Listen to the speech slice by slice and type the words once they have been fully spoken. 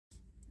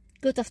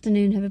Good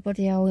afternoon,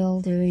 everybody. How are we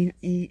all doing?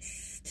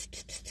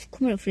 It's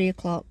coming up 3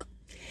 o'clock,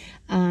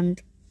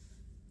 and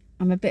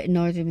I'm a bit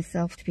annoyed with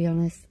myself, to be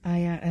honest.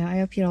 I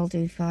hope you're all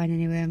doing fine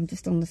anyway. I'm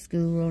just on the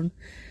school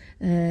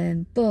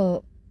run,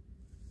 but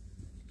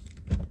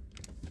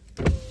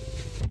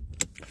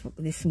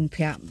there's some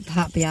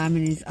part behind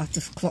me. I've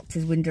just clocked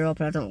his window up,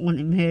 and I don't want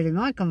him hearing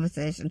my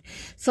conversation.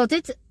 So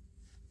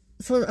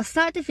I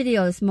started a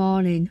video this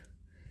morning,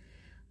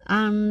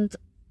 and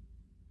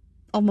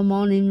on my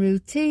morning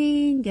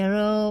routine, get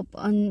up,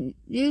 and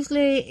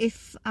usually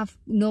if I've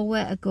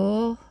nowhere to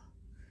go,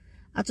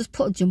 I just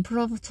put a jumper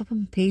over the top of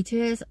my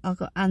PJs,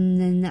 and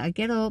then I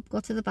get up, go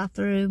to the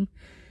bathroom,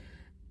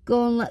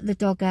 go and let the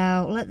dog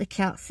out, let the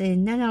cats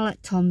in, then I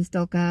let Tom's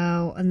dog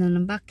out, and then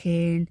I'm back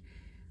in,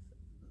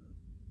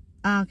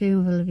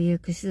 arguing with Olivia,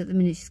 because at the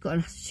minute she's got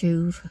an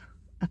attitude,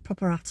 a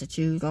proper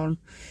attitude on.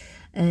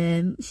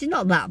 She's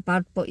not that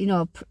bad, but you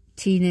know,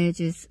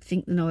 teenagers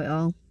think they know it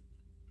all.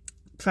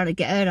 Trying to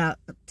get her out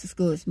to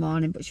school this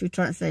morning, but she was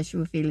trying to say she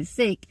was feeling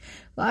sick,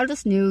 but I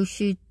just knew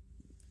she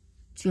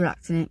was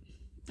acting it.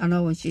 I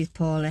know when she's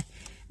poorly,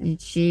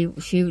 and she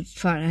was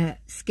trying to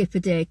skip a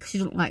day because she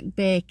doesn't like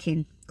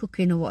baking,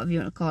 cooking, or whatever you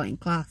want to call it in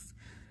class.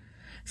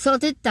 So I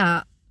did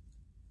that,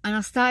 and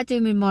I started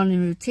doing my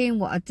morning routine,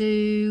 what I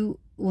do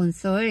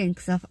once I'm in,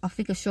 because I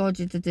think I showed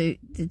you the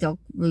dog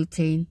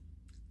routine.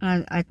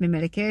 And I had my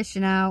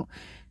medication out,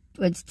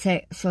 went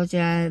to showed you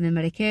my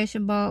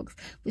medication box,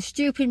 but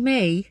stupid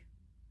me,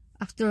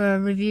 after I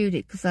reviewed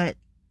it, because I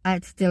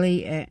had to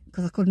delete it,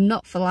 because I could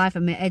not for life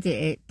of me edit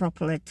it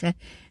properly to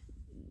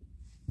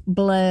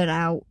blur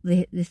out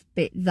this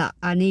bit that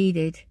I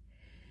needed.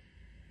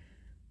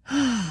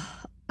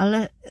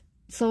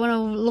 So when I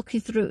was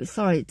looking through,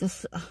 sorry,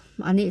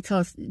 I need to tell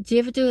us, do you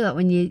ever do that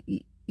when you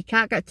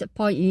can't get to the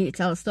point you need to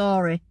tell a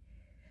story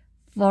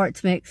for it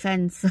to make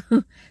sense?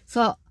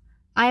 So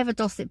I have a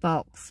Dosset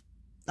box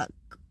that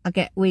I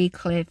get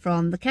weekly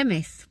from the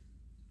chemist,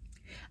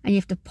 and you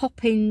have to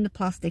pop in the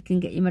plastic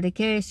and get your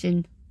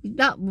medication.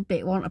 That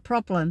bit wasn't a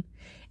problem.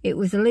 It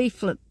was a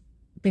leaflet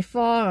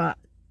before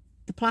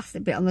the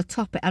plastic bit on the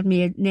top. It had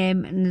my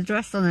name and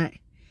address on it.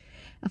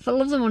 And for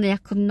love of the money, I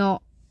could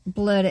not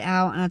blur it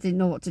out, and I didn't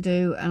know what to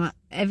do. And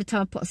every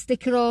time I put a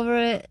sticker over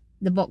it,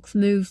 the box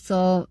moved,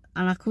 and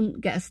I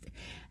couldn't get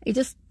I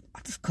just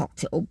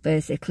cocked it up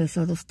basically.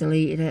 So I just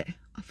deleted it.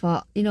 I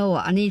thought, you know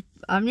what, I need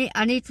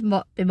to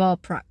be more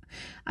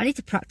I need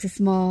to practice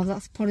more.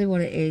 That's probably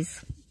what it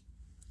is.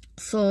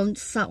 So I'm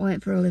just sat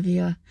waiting for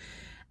Olivia,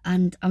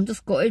 and I'm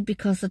just gutted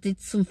because I did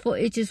some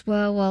footage as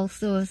well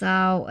whilst I was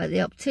out at the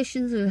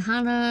opticians with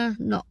Hannah.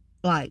 Not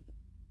like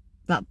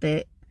that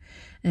bit,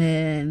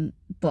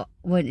 but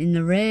went in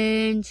the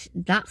range.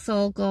 That's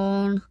all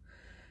gone.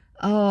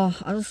 Oh,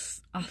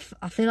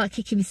 I feel like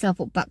kicking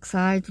myself up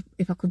backside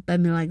if I could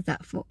bend my legs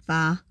that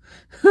far.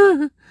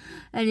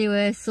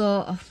 Anyway,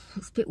 so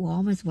it's a bit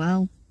warm as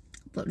well,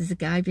 but there's a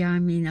guy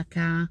behind me in a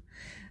car,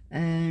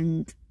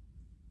 and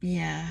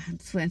yeah, I'm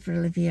just waiting for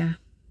Olivia.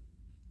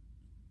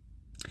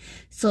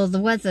 So the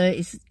weather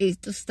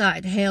it just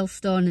started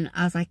hailstoning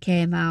as I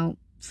came out.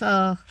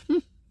 So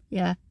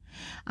yeah,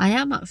 I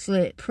am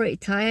actually pretty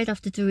tired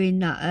after doing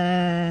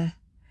that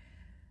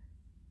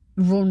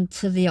run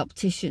to the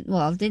optician.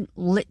 Well, I didn't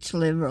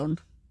literally run.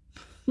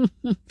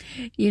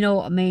 You know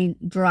what I mean?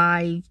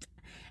 Drived.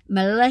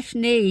 My left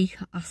knee,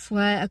 I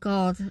swear to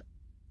God,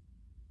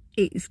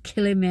 it's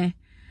killing me.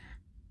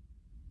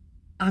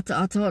 I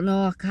don't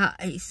know, I can't,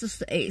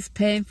 it's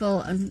painful,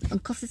 and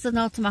because it's an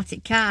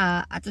automatic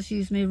car, I just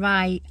use my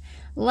right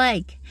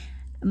leg.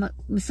 And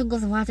my son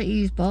goes, why don't you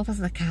use both? I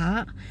said, I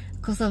can't,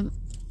 because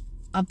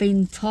I've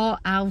been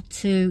taught how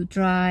to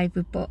drive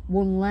with but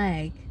one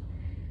leg.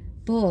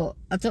 But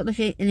I don't know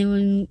if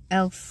anyone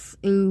else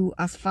who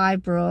has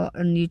fibro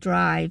and you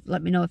drive,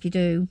 let me know if you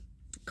do,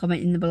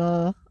 comment in the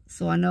below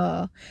so I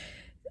know.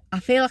 I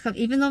feel like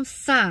even though I'm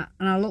sat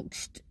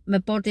and my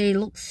body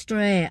looks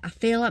straight, I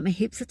feel like my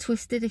hips are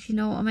twisted, if you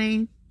know what I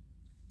mean.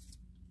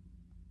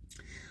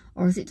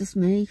 Or is it just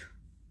me?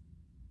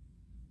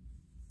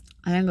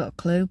 I ain't got a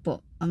clue,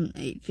 but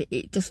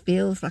it just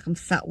feels like I'm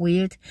sat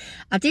weird.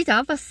 I did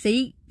have a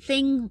seat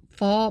thing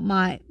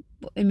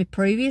in my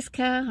previous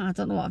car. I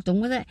don't know what I've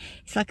done with it.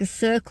 It's like a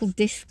circle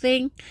disc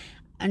thing,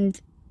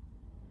 and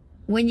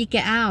when you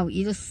get out,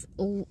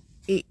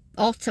 it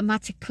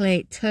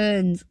automatically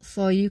turns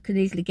so you can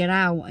easily get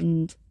out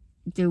and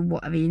do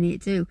whatever you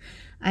need to do.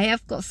 I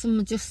have got some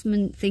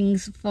adjustment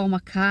things for my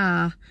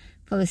car,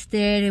 for the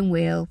steering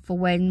wheel, for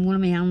when one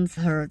of my hands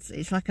hurts.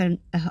 It's like a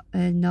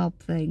knob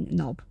thing.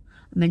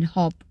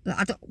 Hob.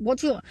 What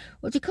do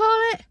you call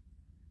it?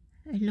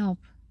 A knob.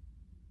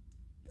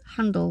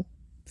 Handle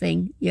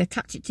thing. You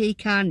attach it to your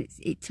car and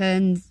it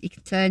turns. You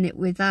can turn it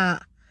with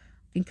that. I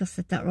think I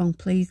said that wrong.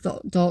 Please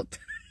don't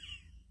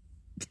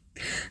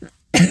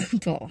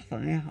don't laugh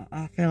at me.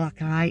 I feel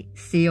like I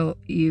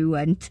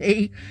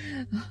C-O-U-N-T.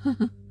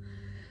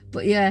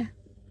 But yeah,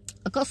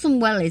 I got some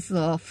wellies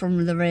though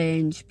from the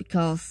range,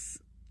 because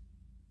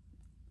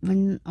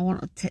when I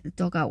want to take the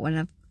dog out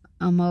when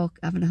I'm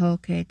having a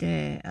okay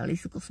day. At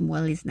least I've got some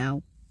wellies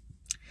now.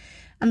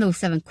 And there was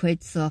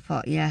 £7, so I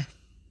thought, yeah,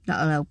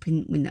 that'll help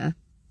in winter.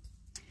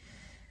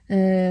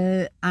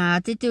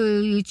 I did do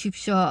a YouTube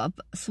short.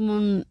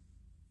 Someone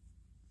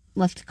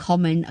left a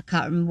comment. I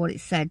can't remember what it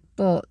said,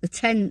 but the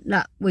tent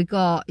that we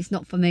got is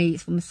not for me.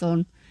 It's for my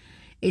son.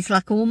 It's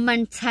like a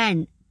one-man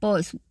tent,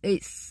 but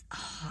it's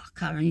oh, I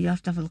can't remember. You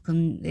have to have a look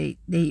on my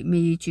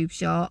YouTube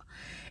short.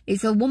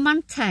 It's a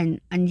one-man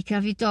tent, and you can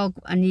have your dog,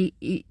 and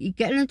you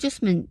get an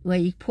adjustment where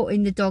you put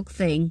in the dog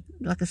thing,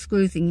 like a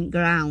screw thing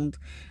ground,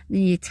 and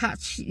then you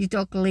attach your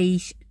dog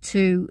leash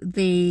to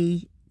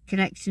the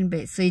connection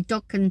bit, so your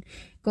dog can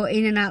go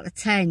in and out the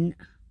tent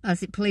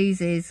as it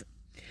pleases.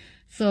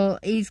 So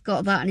he's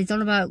got that, and he's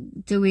on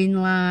about doing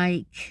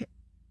like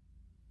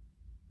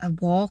a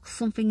walk,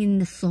 something in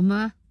the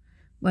summer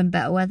when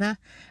better weather.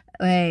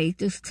 He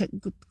just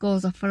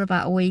goes off for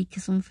about a week or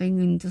something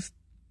and just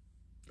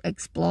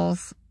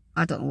explores.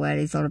 I don't know where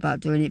he's on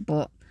about doing it,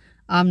 but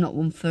I'm not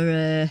one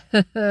for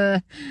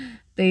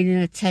being in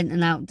a tent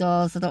and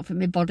outdoors. I don't think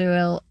my body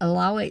will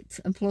allow it,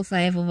 and plus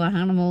I have other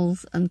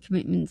animals and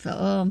commitments at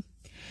home.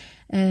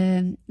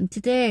 And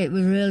today it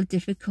was really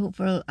difficult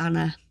for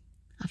Anna.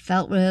 I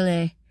felt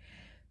really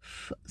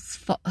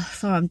sorry,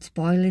 I'm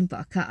spoiling, but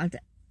I can't. I'm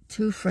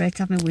too afraid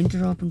to have my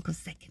window open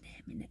because they can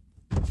hear me.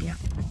 Yeah,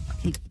 I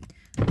keep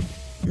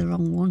the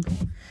wrong one.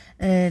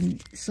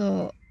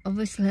 So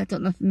obviously I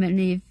don't know if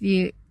many of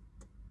you,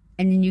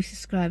 any new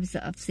subscribers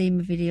that have seen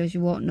my videos,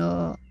 you won't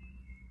know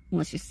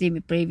unless you've seen my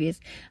previous.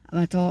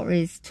 My daughter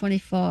is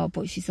 24,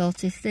 but she's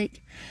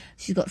autistic.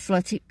 She's got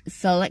selective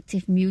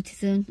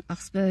mutism,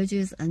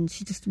 Asperger's, and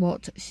she just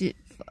won't.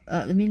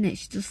 At the minute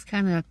she just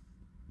kind of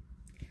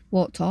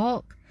won't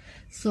talk.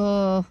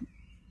 So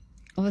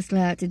obviously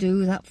I had to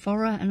do that for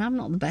her, and I'm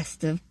not the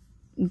best of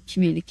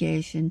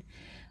communication.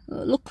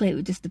 Luckily it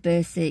was just the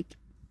basic,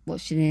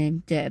 what's your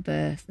name, date of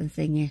birth and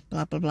thingy,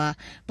 blah blah blah.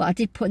 But I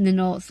did put in the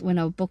notes when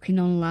I was booking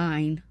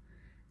online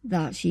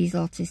that she's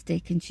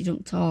autistic and she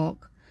don't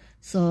talk.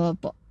 So,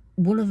 but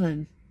one of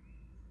them,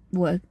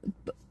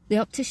 the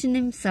optician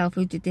himself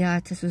who did the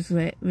eye test was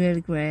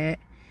really great.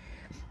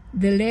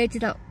 The lady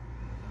that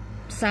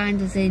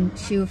signed us in,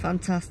 she was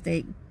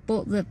fantastic.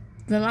 But the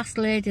last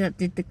lady that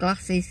did the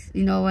glasses,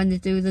 you know, when they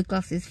do the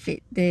glasses,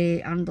 fit the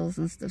handles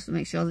and stuff to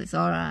make sure that it's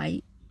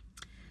alright,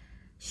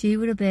 she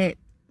was a bit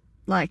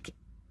like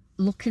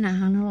looking at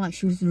Hannah like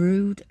she was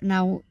rude.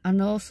 Now I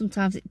know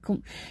sometimes it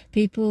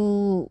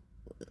people,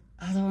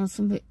 I don't know,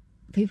 some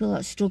people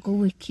that struggle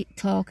with keep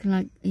talking,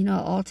 like, you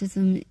know,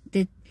 autism,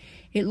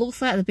 it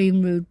looks like they're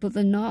being rude, but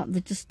they're not.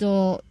 They just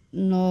don't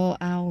know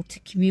how to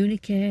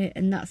communicate,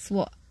 and that's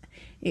what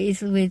it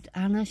is with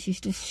Anna. She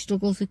just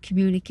struggles with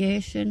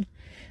communication,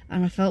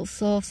 and I felt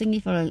so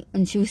thingy for her.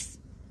 And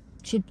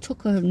she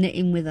took her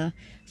knitting with her.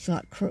 She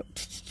like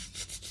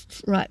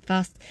right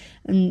fast,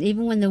 and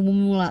even when the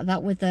woman was like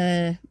that with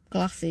the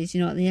glasses,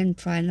 you know, at the end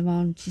trying them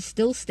on, she's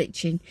still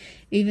stitching,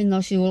 even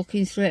though she was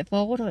looking straight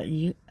forward.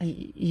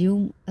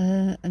 You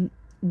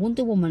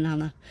Wonder Woman,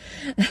 Anna.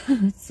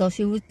 So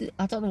she was,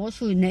 I don't know what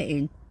she was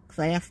knitting, because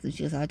I asked her,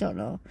 she was, I don't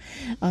know.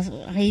 I was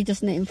like, are you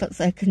just knitting for the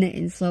sake of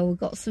knitting? So we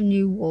got some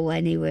new wool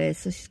anyway,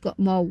 so she's got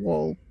more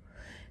wool.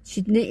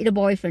 She'd knitted a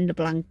boyfriend a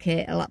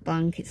blanket, a lap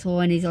blanket, so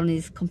when he's on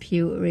his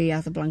computer he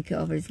has a blanket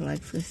over his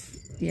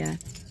legs. Yeah.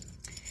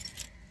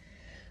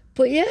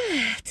 But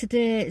yeah,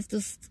 today it's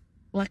just,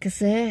 like I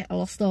say, I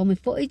lost all my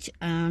footage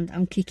and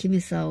I'm kicking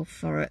myself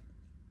for it.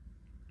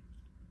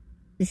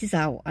 This is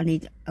how I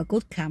need a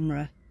good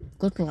camera,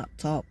 good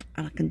laptop,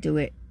 and I can do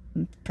it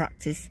and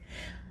practice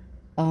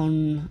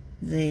on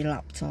the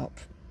laptop.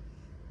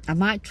 I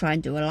might try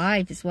and do a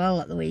live as well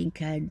at the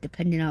weekend,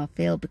 depending how I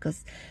feel,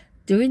 because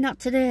doing that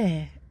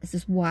today has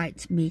just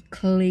wiped me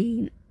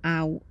clean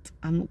out.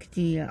 I'm not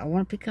kidding you. I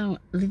want to pick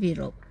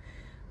Olivia up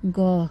and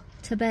go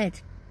to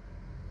bed.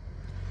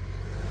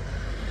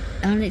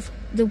 And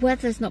the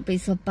weather's not been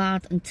so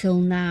bad until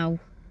now,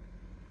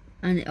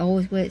 and it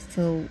always waits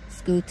till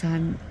school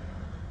time.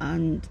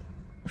 And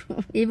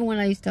even when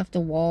I used to have to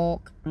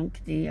walk, I don't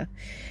kidding you,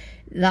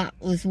 that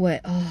was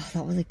where, oh,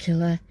 that was a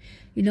killer,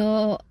 you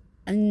know.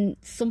 And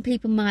some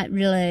people might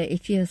relate,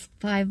 if you're a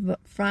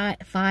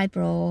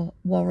fibro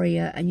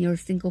warrior and you're a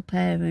single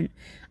parent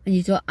and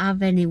you don't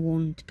have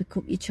anyone to pick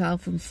up your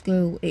child from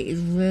school, it is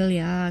really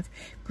hard,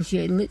 because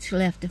you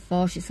literally have to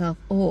force yourself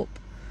up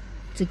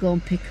to go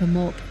and pick them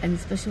up, and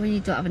especially when you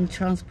don't have any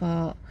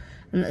transport.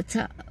 And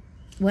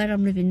where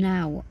I'm living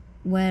now,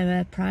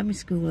 where primary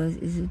school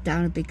is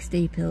down a big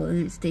steep hill,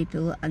 and it's steep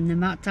hill, and the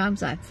amount of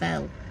times I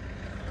fell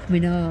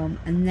coming home,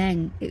 and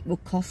then it was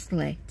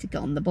costly to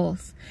get on the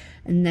bus,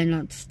 and then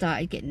I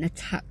started getting a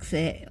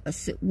taxi. I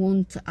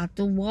had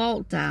to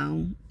walk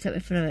down, take me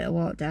forever to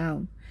walk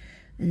down,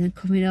 and then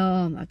coming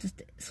home,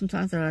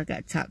 sometimes I get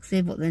a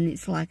taxi, but then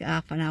it's like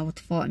half an hour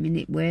to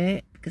 40-minute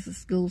wait because of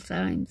school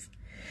times.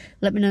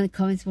 Let me know in the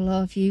comments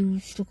below if you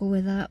struggle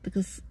with that,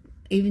 because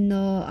even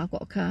though I've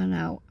got a car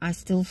now, I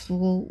still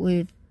struggle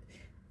with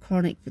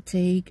chronic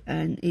fatigue,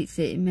 and it's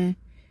hitting me,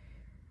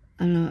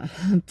 and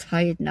I'm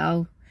tired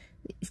now.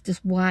 It's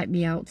just wiped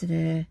me out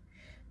today.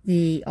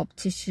 The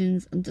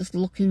opticians, I'm just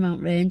looking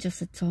around range. I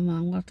said, Tom, I'm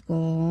going to have to go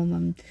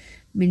home.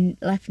 My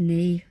left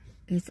knee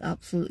is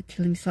absolutely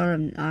killing me.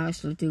 Sorry, I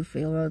actually do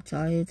feel real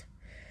tired.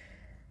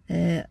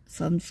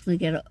 So I'm just going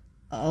to get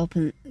up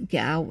and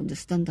get out and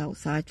just stand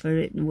outside for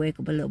it and wake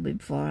up a little bit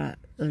before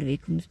Olivia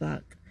comes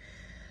back.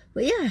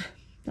 But yeah,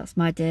 that's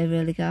my day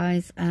really,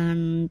 guys.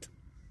 And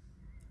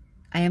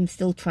I am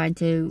still trying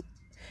to,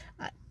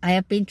 I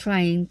have been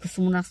trying, because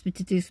someone asked me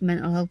to do some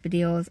mental health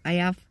videos. I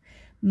have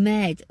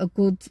made a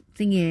good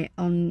thingy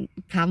on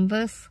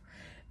Canvas,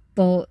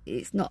 but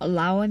it's not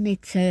allowing me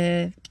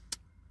to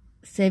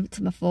save it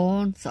to my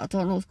phone, so I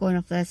don't know what's going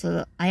off there.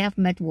 So I have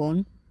made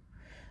one,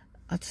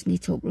 I just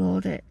need to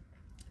upload it.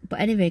 But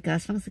anyway,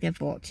 guys, thanks again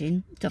for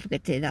watching. Don't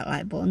forget to hit that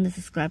like button, the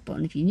subscribe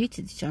button if you're new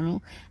to the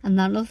channel, and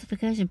that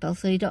notification bell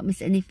so you don't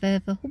miss any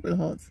further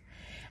uploads.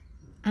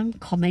 And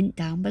comment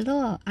down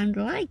below and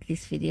like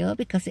this video,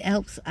 because it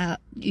helps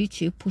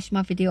YouTube push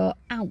my video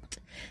out,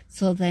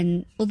 so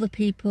then other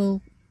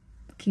people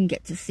can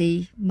get to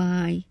see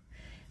my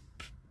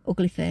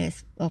ugly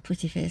face, or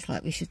pretty face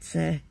like we should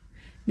say.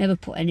 Never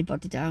put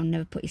anybody down,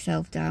 never put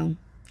yourself down.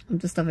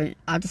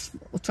 I just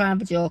will try and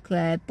have a joke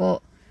there,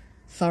 but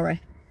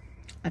sorry,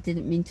 I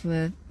didn't mean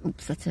to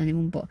upset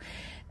anyone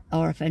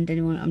or offend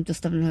anyone. I'm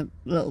just having a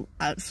little,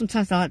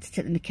 sometimes I like to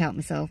take the mick out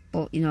myself,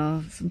 but you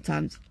know,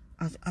 sometimes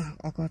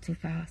I'll go too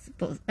fast.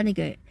 But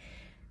anyway,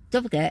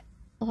 don't forget,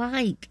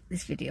 like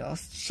this video,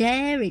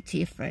 share it to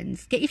your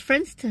friends, get your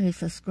friends to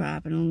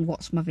subscribe and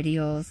watch my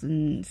videos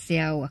and see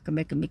how I can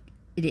make an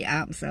idiot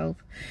out myself.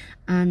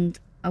 And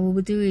I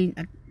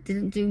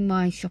didn't do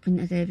my shopping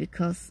today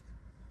because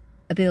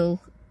a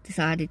bill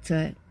decided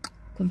to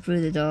come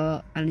through the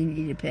door and he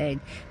needed paid,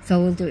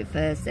 so we'll do it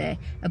Thursday.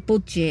 A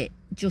budget,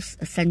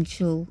 just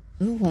essential.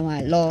 Oh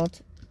my lord,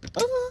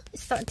 oh,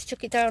 it's starting to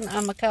chuck it down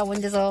and my car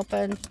window's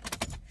open.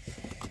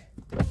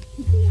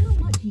 See how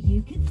much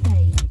you could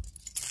save.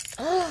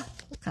 Oh,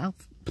 look out.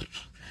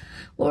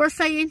 What was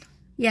I saying?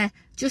 Yeah,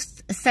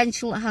 just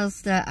essential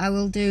has that I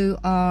will do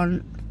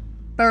on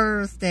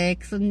Thursday,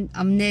 because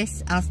I'm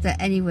this as the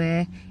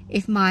anyway,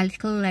 if my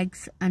little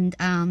legs and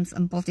arms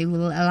and body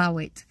will allow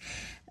it,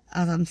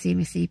 as I'm seeing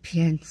my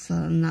CPN, so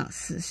and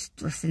that's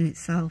stressing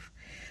itself.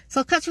 So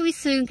I'll catch you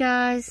soon,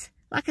 guys.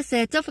 Like I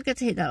said, don't forget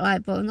to hit that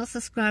like button, that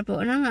subscribe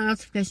button and that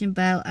notification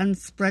bell, and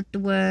spread the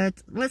word.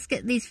 Let's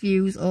get these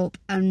views up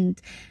and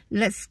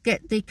let's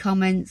get the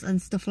comments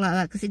and stuff like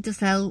that, because it does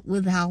help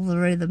with the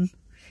algorithm.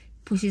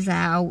 Pushes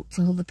out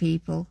to other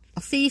people.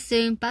 I'll see you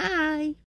soon. Bye.